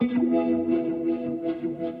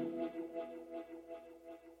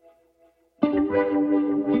Taking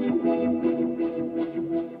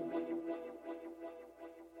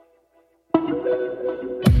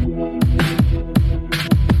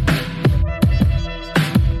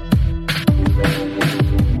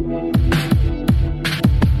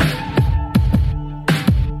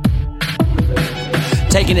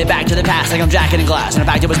it back to the past like I'm jacking in glass. And in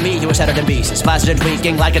fact it was me who was shattered in pieces. Plastered and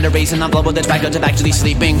tweaking like in a reason. I'm global, that's back to actually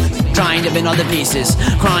sleeping. Trying to bend all the pieces.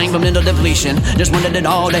 Crying from mental depletion. Just wanted it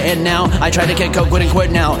all to end now. I tried to kick coke, wouldn't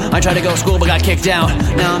quit now. I tried to go to school but got kicked out.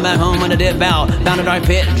 Now I'm at home on a dip out. Found a dark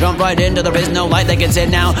pit, jump right into. There is no light that gets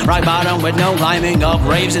in now. Right bottom with no climbing up.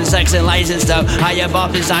 Raves and sex and lights and stuff. High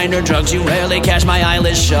above designer drugs. You rarely catch my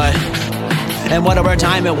eyelids shut. And whatever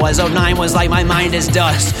time it was, 09 was like my mind is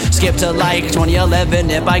dust. Skip to like 2011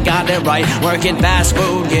 if I got it right. Working fast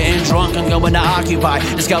food, getting drunk and going to occupy.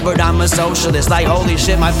 Discovered I'm a socialist, like holy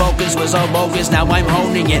shit, my focus was so bogus. Now I'm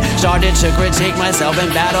honing it. Started to critique myself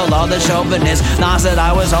and battle all the chauvinists. Thoughts that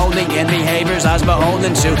I was holding in, behaviors I was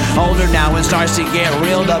beholden to. Older now and starts to get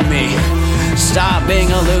real to me. Stop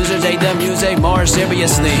being a loser, take the music more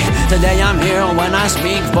seriously. Today I'm here when I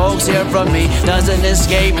speak, folks hear from me. Doesn't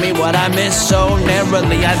escape me what I miss so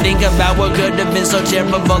narrowly. I think about what could have been so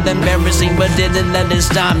terrible, embarrassing, but didn't let it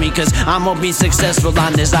stop me. Cause I'm gonna be successful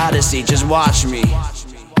on this Odyssey, just watch me.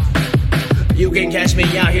 You can catch me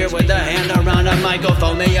out here with a hand around a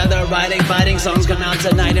microphone. The other writing, fighting songs come out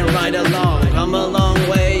tonight and ride along. Come a long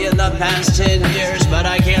way in the past 10 years, but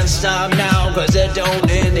I can't stop now, cause it don't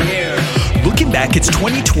end here. Looking back, it's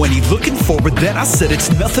 2020. Looking forward, then I said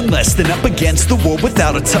it's nothing less than up against the wall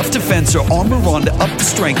without a tough defense or armor on to up the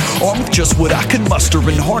strength. Armed with just what I could muster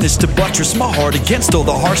and harness to buttress my heart against all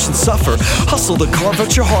the harsh and suffer. Hustle to carve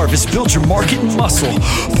out your harvest, build your market and muscle.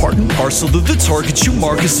 Part and parcel of the target you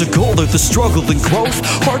mark as a goal of the struggle and growth.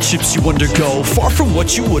 Hardships you undergo, far from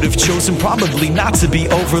what you would have chosen, probably not to be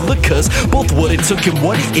overlooked. Cause both what it took and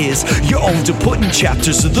what it is, your own to put in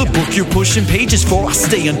chapters of the book you're pushing pages for. I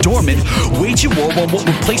stay undormant. Wage war on what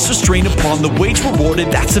would place a strain upon the wage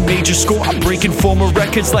rewarded. That's a major score. I'm breaking former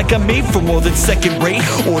records like I'm made for more than second rate.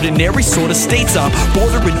 Ordinary sort of states. I'm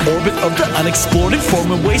bordering orbit of the unexplored,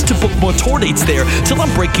 informing ways to book more tour dates there. Till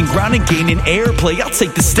I'm breaking ground and gaining airplay. I'll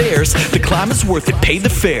take the stairs. The climb is worth it. Pay the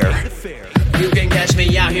fare. You can catch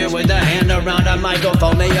me out here with a hand around a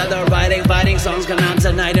microphone. The other writing, fighting songs come out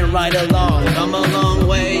tonight and ride along. Come a long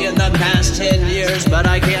way in the past 10 years, but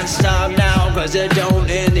I can't stop now, cause it don't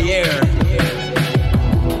end here.